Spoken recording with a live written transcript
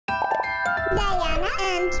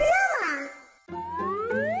and Roma.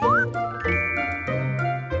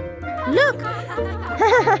 Look!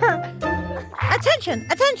 Attention,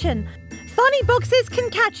 attention! Funny boxes can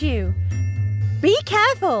catch you. Be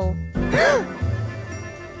careful.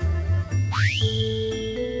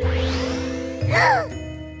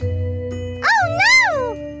 Oh no!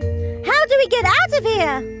 How do we get out of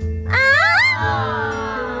here?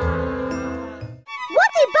 What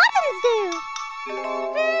do buttons do?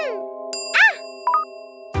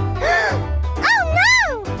 Oh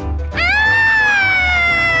no!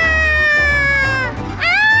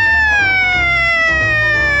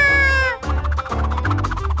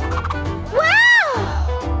 Wow!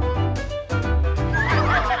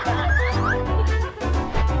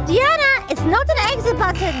 Diana, it's not an exit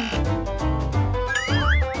button.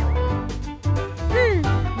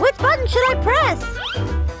 Which button should I press?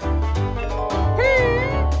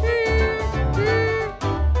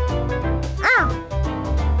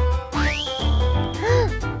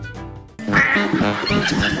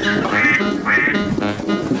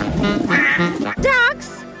 Ducks?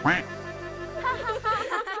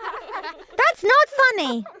 That's not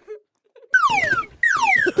funny.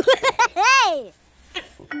 Hey!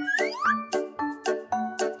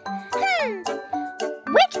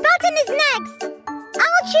 Which button is next?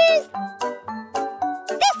 I'll choose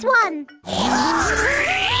this one.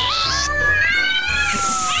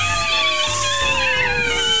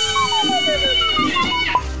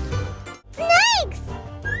 Snakes!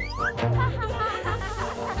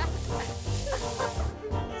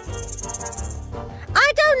 I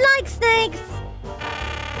don't like snakes.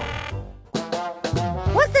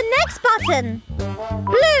 What's the next button?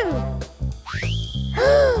 Blue.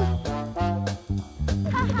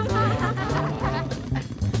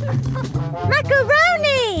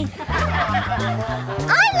 Macaroni!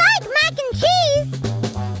 I like mac and cheese!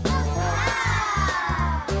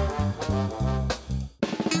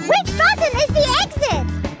 Which button is the exit?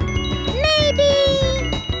 Maybe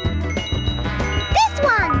this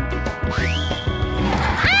one!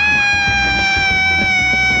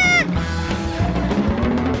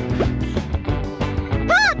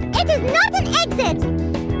 Pop! It is not an exit!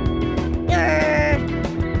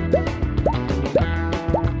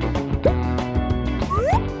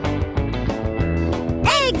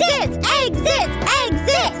 Exit! Exit!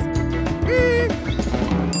 Exit!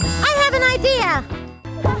 I have an idea!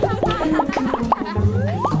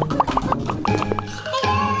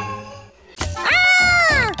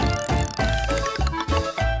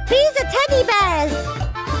 These are teddy bears!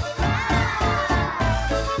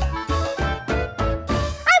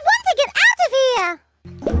 I want to get out of here!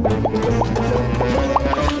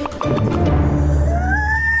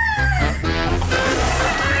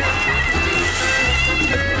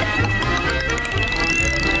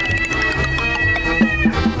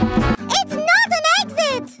 It's not an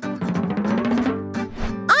exit!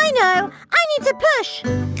 I know! I need to push!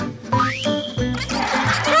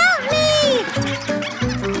 Help me!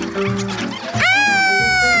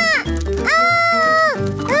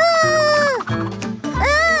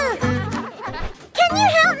 Can you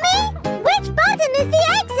help me? Which button is the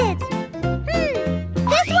exit?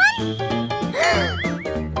 This one?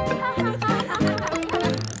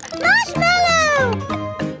 Marshmallow!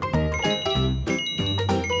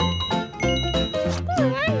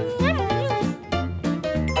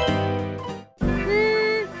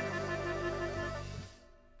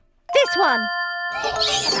 This one.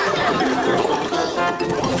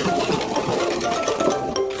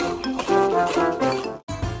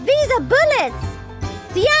 These are bullets.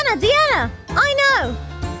 Diana, Diana, I know.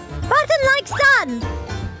 Button like sun.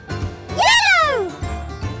 Yellow!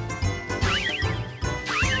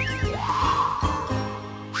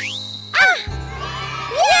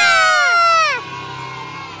 Yeah!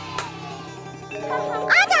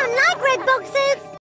 I don't like red boxes.